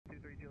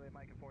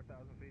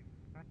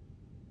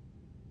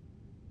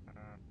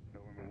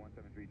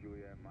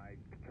Juliet Mike,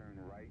 turn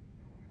right.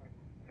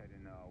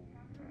 Heading,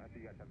 I see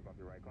you guys have to go off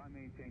your right. Climb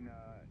maintain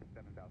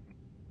 7,000.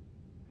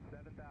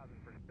 7,000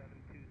 for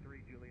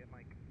 723 Juliet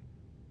Mike.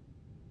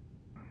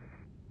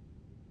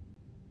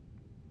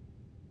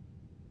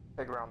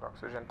 Take ground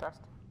oxygen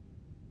test.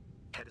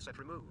 Headset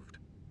removed.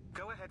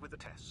 Go ahead with the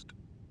test.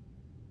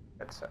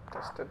 Headset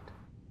tested.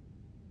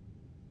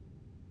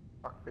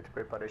 Cockpit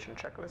preparation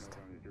checklist.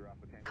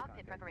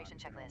 Cockpit preparation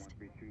checklist.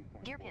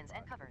 Gear pins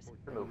and covers.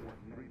 Removed.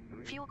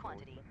 Fuel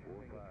quantity.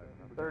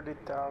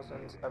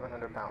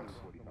 30,700 pounds.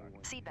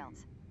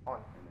 Seatbelts.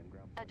 On.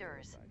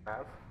 Adders.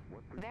 Nav.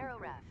 Vero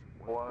ref.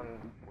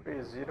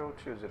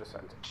 13020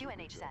 set.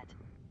 QNH set.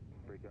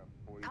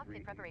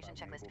 Cockpit preparation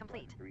checklist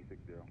complete.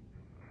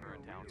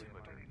 Current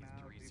altimeter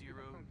is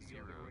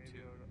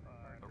 3002.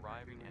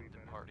 Arriving and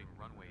departing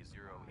runway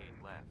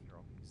 08 left,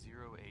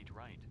 08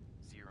 right,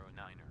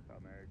 09er.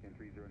 American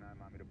 309,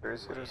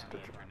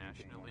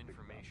 International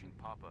information,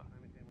 Papa.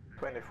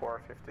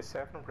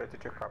 2457, ready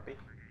to copy.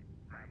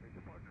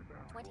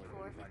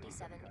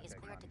 2457 is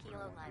cleared to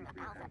Kilo Lima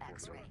Alpha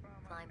X-ray.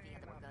 Climb via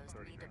the Burgos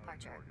 3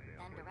 departure.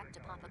 Then direct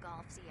to Papa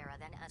Golf Sierra,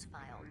 then as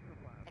filed.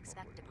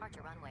 Expect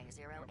departure runway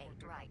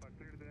 08 right.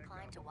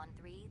 Climb to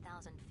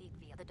 13,000 feet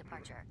via the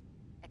departure.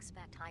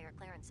 Expect higher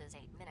clearances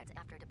 8 minutes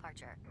after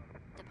departure.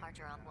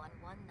 Departure on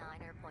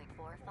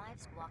 119.45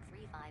 squawk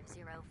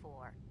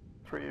 3504.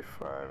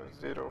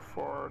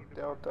 3504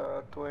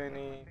 Delta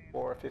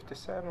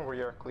 2457, we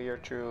are clear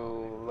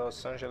to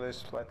Los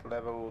Angeles, flight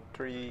level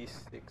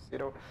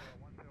 360.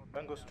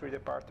 Bangos 3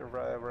 departure,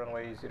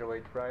 runway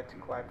 08 right,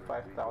 climb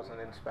 5000,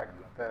 inspect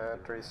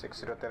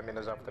 360, 10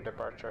 minutes after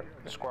departure.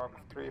 Squawk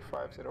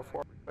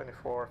 3504,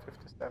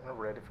 2457,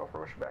 ready for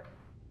pushback.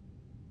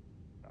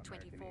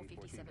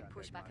 2457,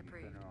 pushback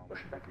approved.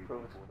 Pushback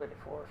approved,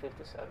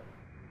 2457.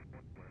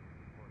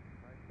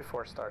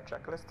 Before start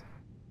checklist.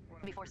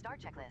 Before start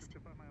checklist.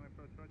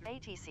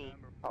 ATC.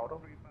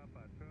 Auto.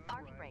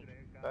 Parking brake.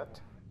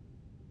 Set.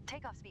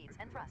 Takeoff speeds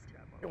and thrust.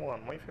 P1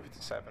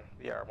 157,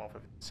 VR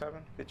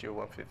 157, P2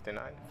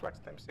 159, flex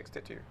time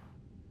 62.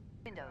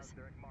 Windows.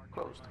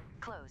 Closed.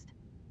 Closed.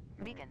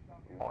 Beacon.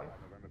 On.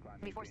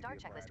 Before start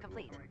checklist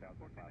complete.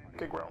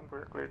 Okay, ground,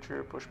 we're clear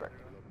to pushback.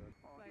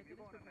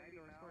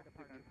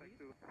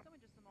 So in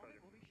just a moment,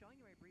 we'll be showing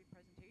you a brief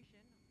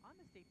presentation on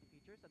the safety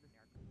features of this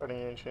aircraft.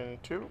 Starting engine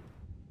 2.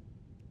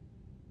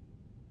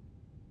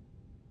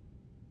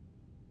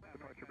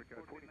 Departure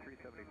because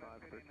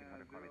 4375,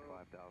 1300, climbing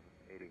 5,000,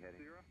 80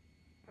 heading.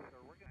 So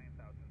we're getting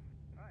 9,000.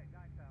 Alright,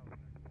 9,000.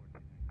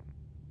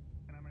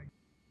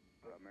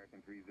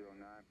 American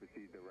 309,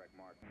 proceed direct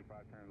mark.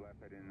 25 turn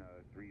left, heading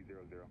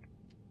 300.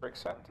 Brake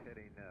set.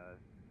 Heading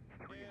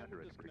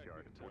 300 at the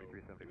pre-yard,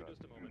 4375.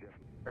 Just a moment.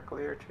 We're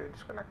clear to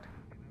disconnect.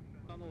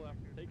 On the left,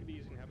 take it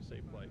easy and have a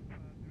safe flight.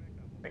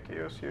 Thank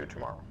you, see you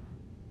tomorrow.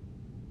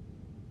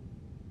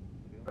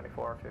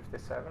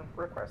 2457,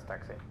 request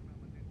taxi.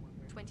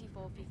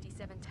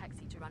 2457,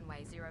 taxi to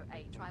runway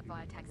 08, try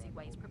via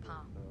taxiways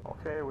Papa.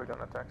 Okay, we're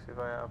gonna taxi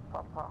via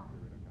Papa.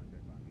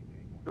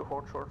 To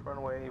hold short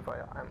runway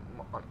via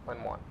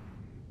M1.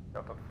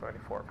 Delta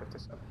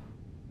 2457.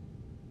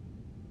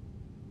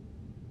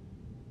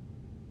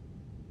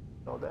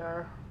 Go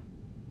there.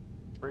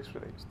 Brakes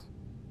released.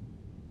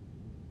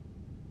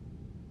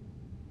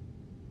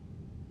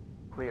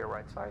 Clear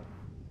right side.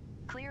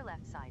 Clear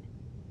left side.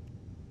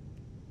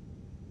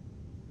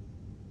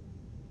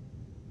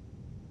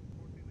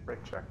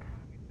 Brake check.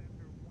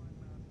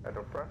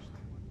 Pedal pressed.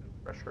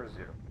 Pressure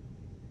 0.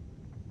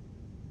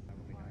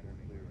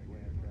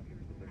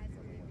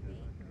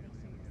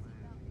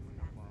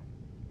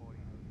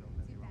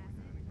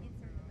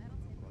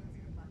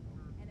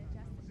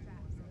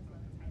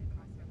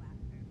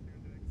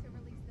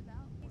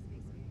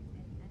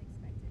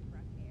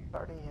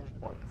 Starting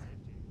engine 1.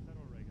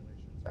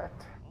 Set.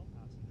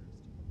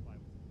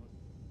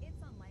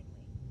 It's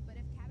unlikely, but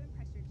if cabin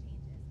pressure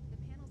changes,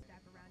 the panel strap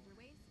around your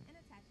waist and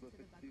attach it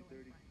to the buckle in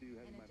front,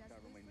 and adjust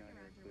loosely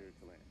around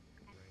your waist.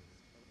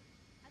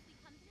 As we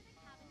come through the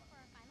cabin for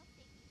our final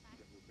safety check,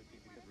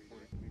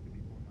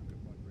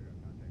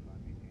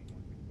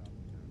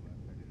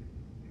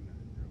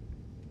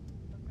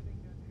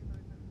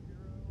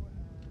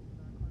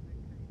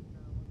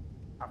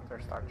 After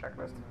start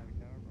checklist.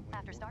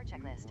 After start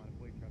checklist.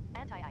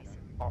 Anti-ice.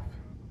 Off.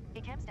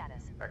 ECAM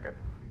status. Check it.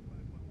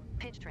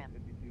 Pitch trim.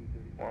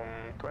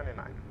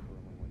 129.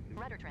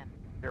 Rudder trim.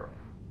 0.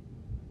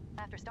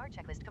 After start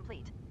checklist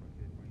complete.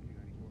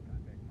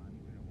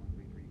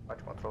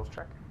 Flight controls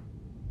check.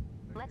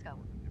 Let's go.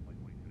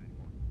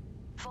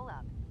 Full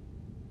up.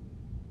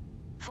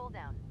 Full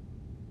down.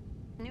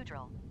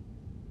 Neutral.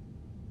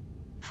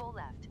 Full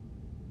left.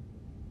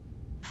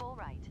 Full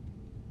right.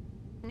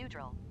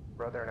 Neutral.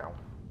 Rudder now.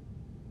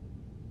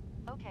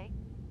 Okay.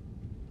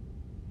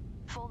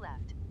 Full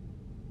left.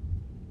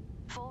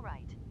 Full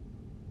right.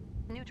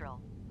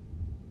 Neutral.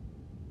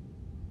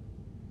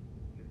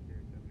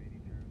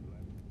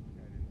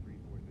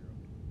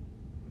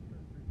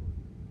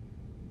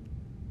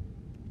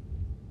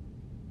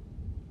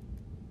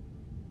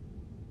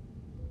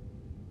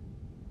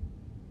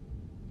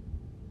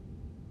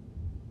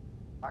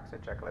 Taxi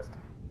checklist.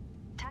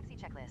 Taxi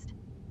checklist.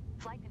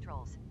 Flight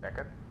controls. Check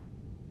it.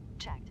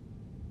 Checked.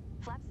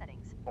 Flap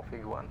settings.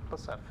 Config 1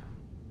 plus F.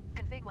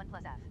 Config 1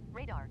 plus F.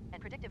 Radar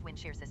and predictive wind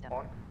shear system.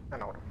 On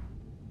and auto.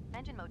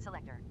 Engine mode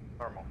selector.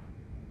 Normal.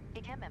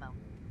 ACAM memo.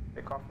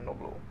 Take off, no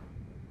blue.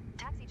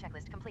 Taxi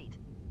checklist complete.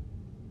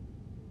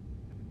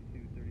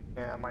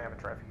 Yeah, Miami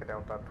traffic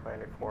Delta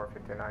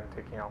 2459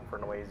 taking off for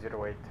runway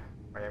 08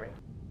 Miami.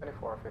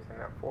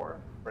 2459-4,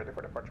 ready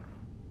for departure.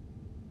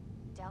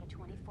 Delta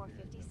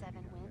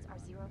 2457 winds are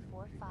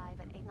 045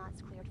 at 8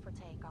 knots cleared for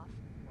takeoff.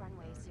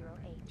 Runway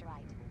 08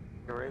 right.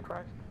 08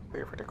 right,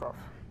 clear for takeoff.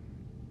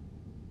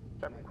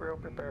 Cabin crew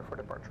prepare for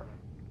departure.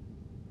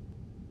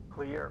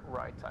 Clear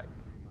right side.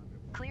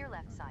 Clear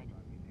left side.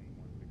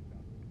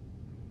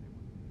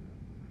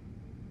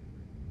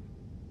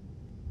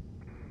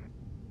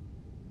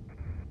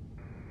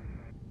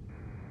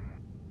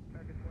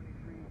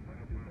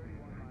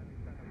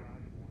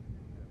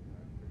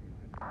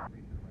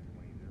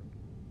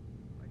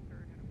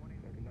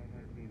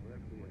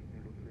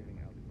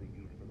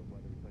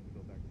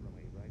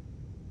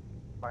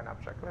 Line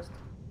up checklist.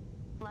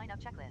 Line up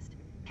checklist.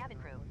 Cabin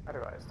crew.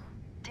 Advised.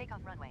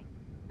 Takeoff runway.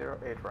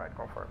 08 right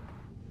confirmed.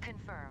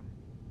 Confirm.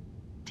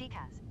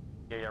 TCAS.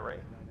 ARA.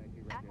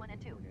 Pack 1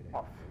 and 2.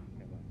 Off.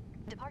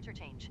 Departure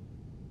change.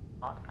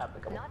 Not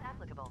applicable. Not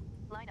applicable.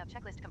 Line up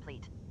checklist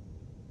complete.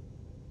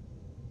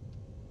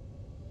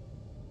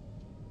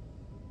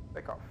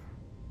 Take off.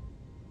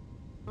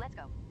 Let's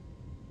go.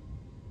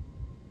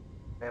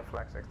 Main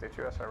flag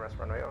 62 SRS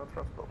runway auto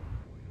thrust blue.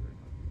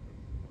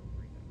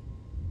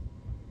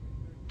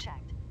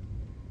 Checked.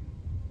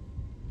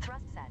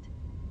 Thrust set.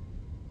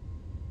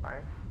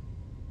 Fine.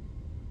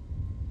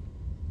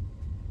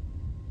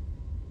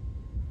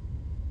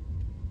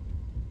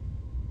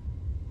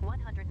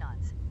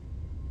 knots.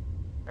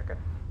 Check it.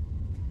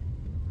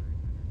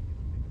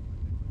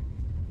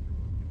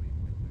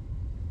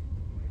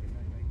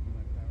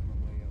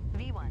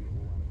 V1.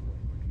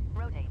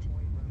 Rotate.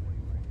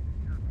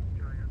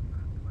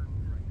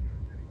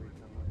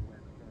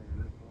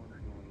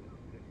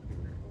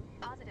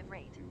 Positive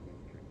rate.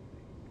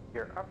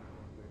 Gear up.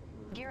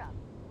 Gear up.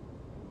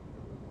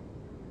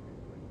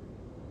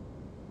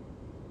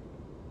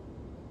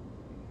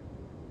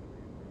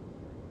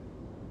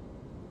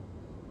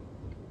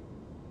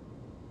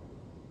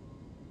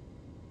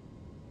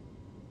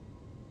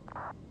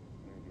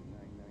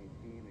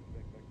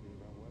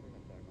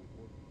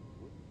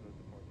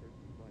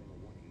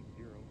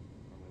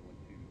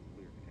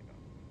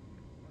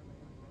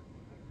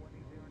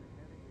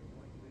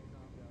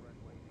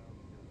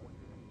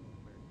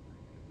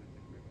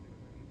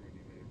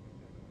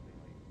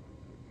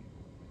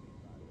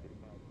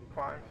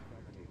 Climb.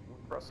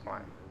 Cross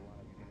climb.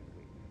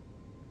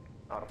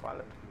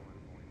 Autopilot.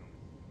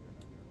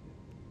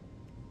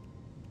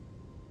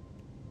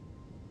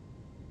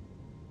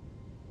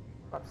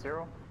 Flap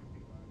 0.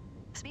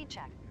 Speed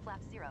check.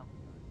 Flap 0.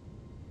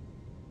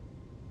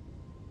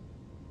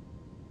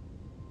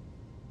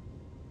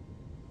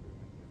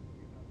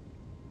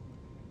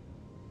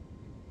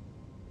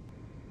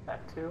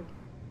 At 2.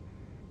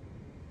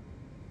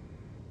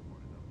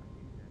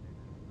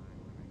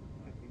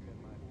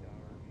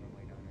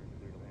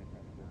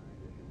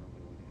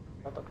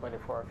 Delta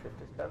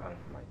 2457,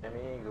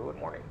 Miami, good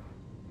morning.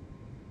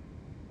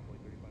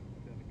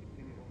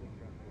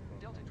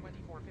 Delta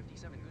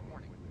 2457, good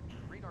morning.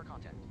 Radar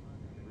contact.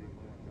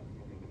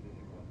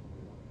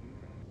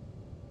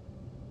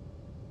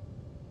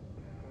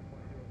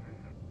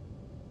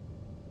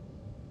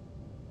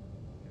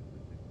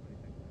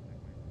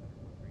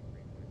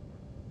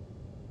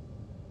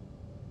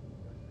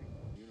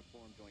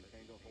 Uniform joint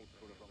tango, hold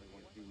short of runway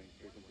 12, main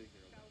frequency.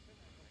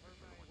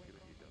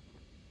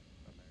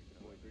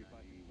 Boy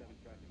 3557,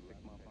 traffic 6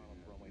 mile final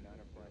for runway 9,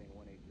 flying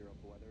 180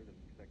 for weather. This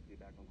is expected to be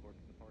back on course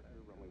for departure,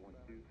 runway 12,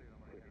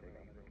 clear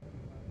takeoff.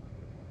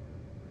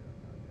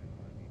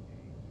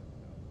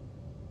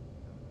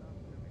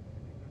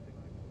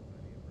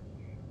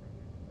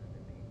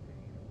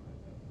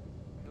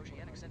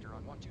 Oceanic Center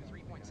on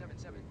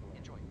 123.77.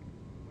 Enjoy.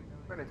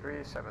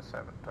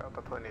 2377,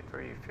 Delta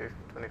 2455.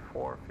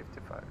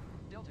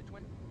 Delta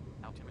 20.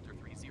 Altimeter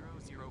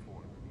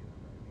 3004.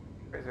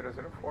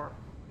 3004,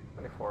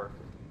 2450.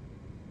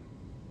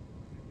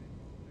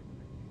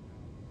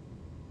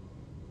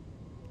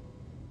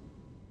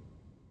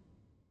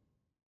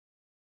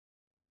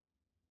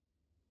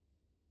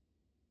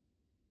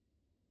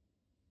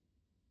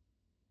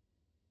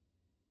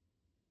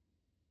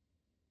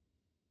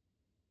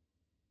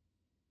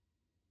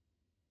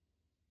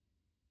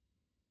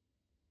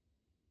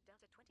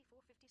 Delta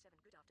 2457,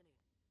 good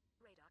afternoon.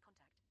 Radar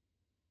contact.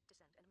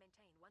 Descend and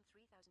maintain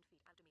 13,000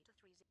 feet, altimeter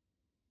 30.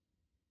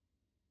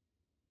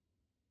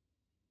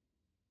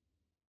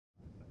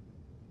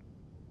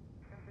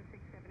 Delta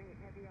 678,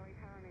 heavy LA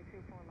tower, on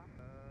 24 left.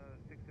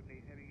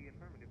 678 heavy,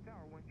 affirmative,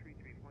 tower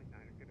 133.9,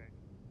 good day.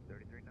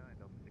 33.9,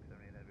 Delta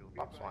 678 heavy.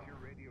 Flaps 1. Your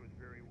radio is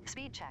very weak.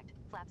 Speed checked.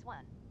 Flaps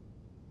 1.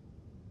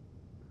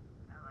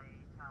 LA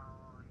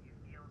tower, you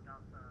feel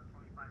Delta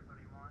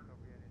 2531.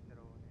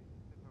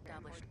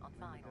 established on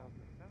final.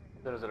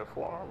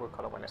 004, we'll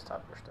call it when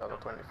established, Delta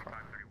 24.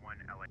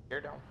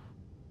 Gear down.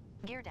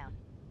 Gear down.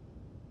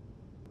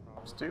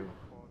 Flaps 2.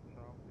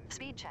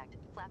 Speed checked.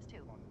 Flaps 2.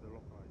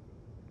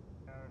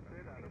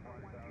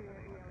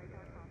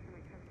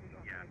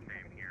 Yeah,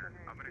 same here.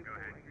 I'm gonna go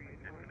ahead and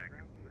disconnect.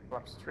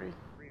 Flaps 3.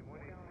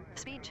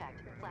 Speed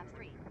checked. Flaps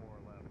 3.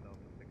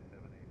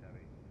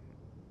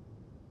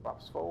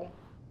 Flaps full.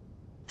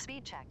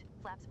 Speed checked.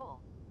 Flaps full.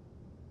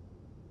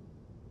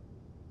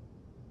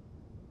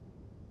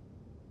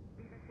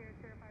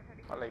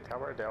 LA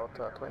Tower,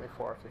 Delta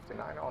 2459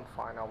 on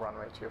final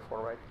runway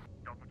 24 right.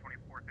 Delta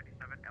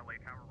 2457, LA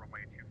Tower,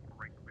 runway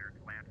 24 right, clear to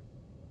land.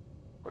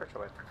 Clear to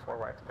land 4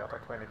 right, Delta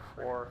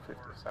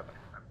 2457.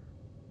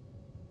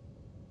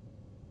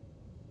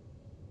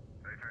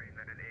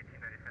 United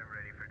 1897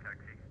 ready for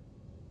taxi.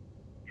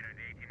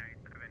 United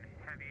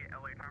 1897, heavy,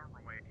 LA Tower,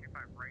 runway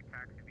 25 right,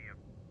 taxi via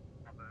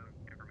Bravo,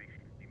 information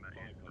Lima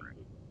is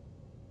correct.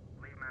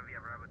 Lima via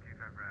Bravo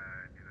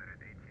 25, United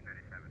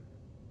 1897.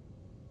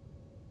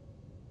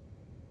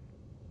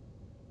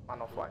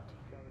 Final flight.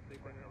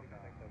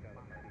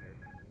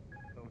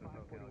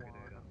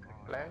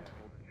 Land.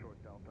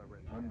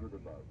 100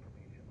 above.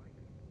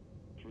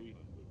 300.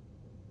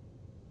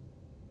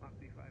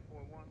 Oxy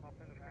 541, off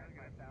in the ground,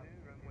 good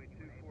afternoon, runway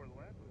 24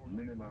 left, or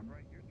Minimum.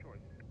 right, your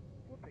choice.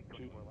 We'll take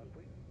 24 left,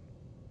 please.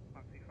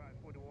 Oxy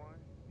 541,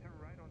 turn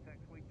right on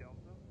taxiway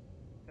Delta.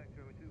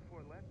 Taxiway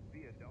 24 left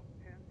via Delta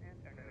 10 and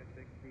Echo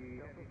 60,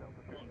 Delta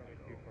 10, runway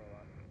 24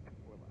 left.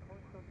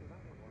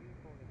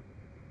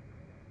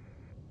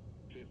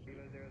 50.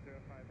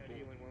 005,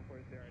 heavy, wing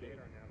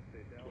 1408, are now to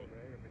Del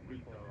Rey, runway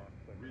 24 left,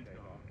 clear for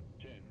takeoff.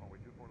 10. Runway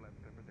 24 left,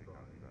 clear for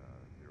takeoff,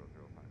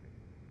 005.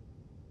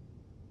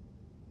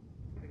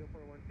 Single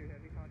 412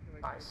 heavy, caution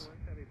wake Nice.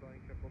 turbulence, heavy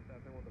Boeing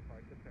 777 will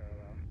depart to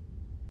parallel.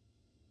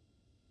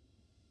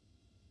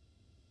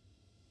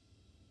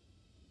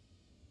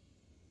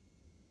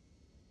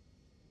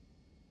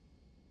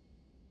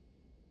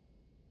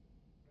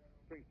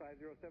 Spring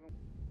 507.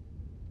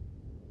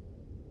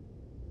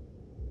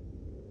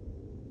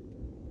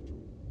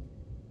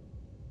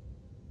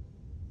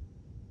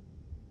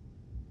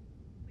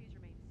 Please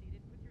remain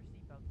seated with your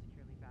seatbelt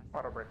securely fastened.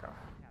 Auto break off.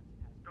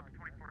 Delta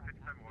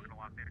 2457, welcome to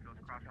Los Angeles,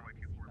 cross runway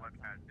 24 left,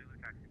 pass Zulu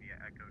taxi via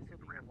Echo to This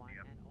the will be ramp. your one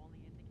and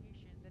only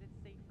indication that it's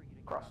safe for you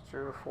to Cross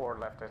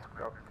 24 left at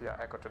go via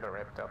Echo to the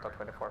rip, Delta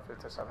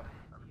 2457. to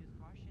use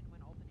caution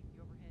when opening the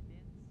overhead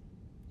bins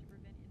to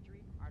prevent injury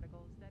from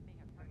articles that may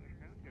have partners.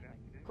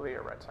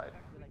 Clear right side.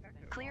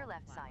 Clear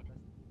left side.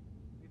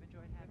 We've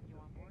enjoyed having you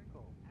on board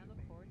and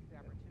look forward to the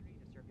opportunity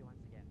to serve you once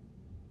again.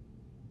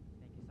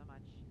 Thank you so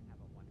much and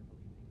have a wonderful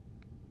evening.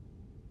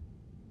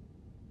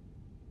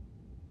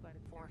 Flight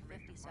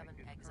attendant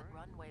 457 exit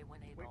runway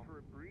when able.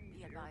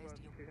 Be advised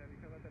you. We got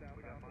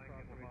Mike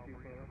in the left,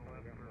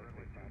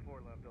 runway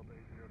 24 left, Delta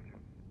 802.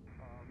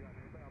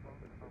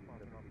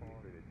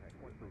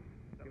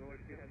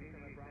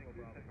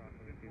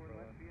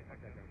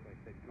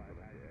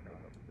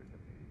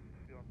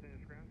 Los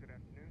Angeles ground, good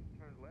afternoon.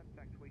 Turn left,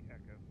 taxiway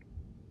Echo.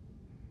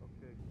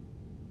 Okay.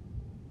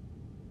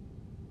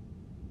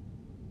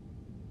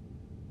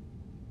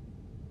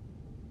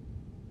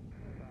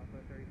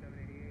 Southwest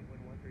 3788,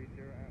 wind 130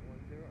 at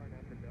 10, are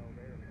now to Del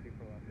Rey, runway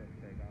 24 left, set to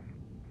takeoff.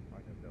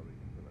 Right, now Del Rey,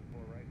 4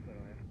 right, clear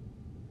to land.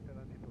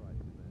 7 people right,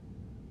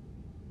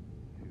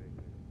 282.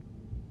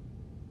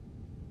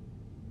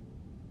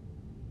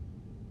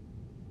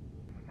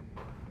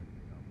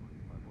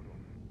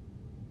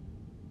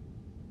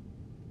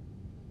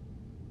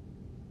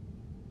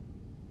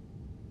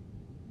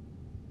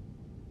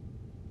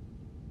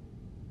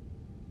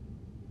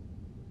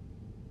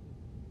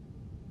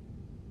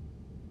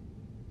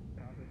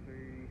 Southwest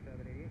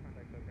 3788,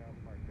 contact SoCal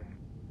departure.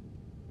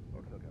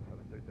 SoCal,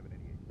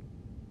 3788.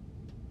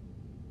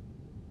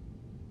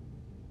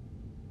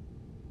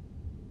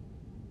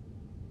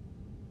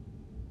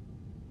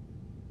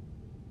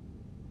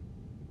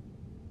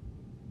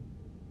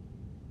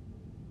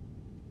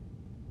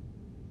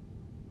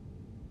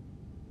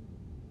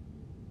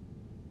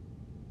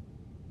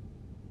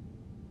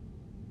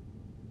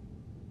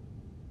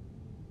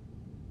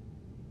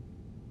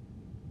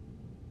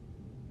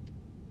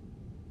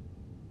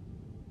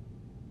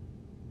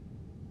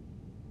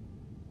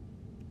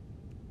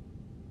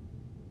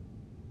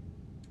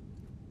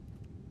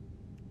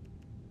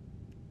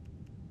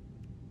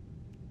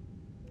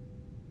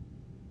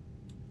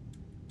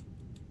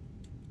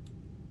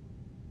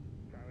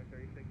 Driver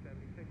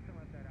 3676, turn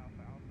left at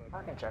Alpha Alpha.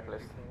 Parking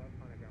checklist.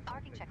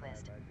 Parking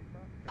checklist.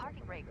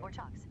 Parking brake or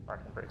chocks.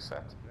 Parking brake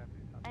set.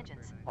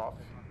 Engines. Off.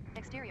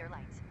 Exterior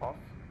lights. Off.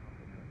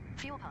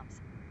 Fuel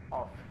pumps.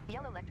 Off.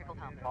 Yellow electrical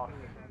pump. Off.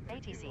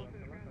 ATC.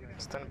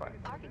 Standby.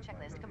 Parking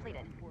checklist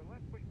completed.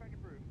 Left, push back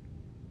approved.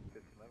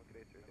 11, good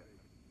day, sir.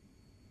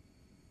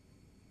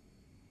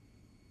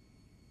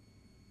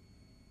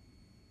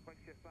 Flight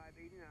shift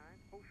 589,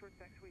 hold short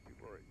taxiway 2.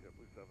 All right,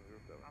 JetBlue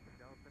 707. Papa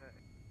Delta.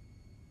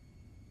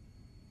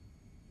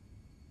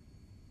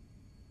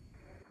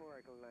 4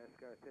 Echo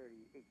Alaska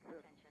 38.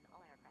 Attention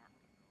all aircraft.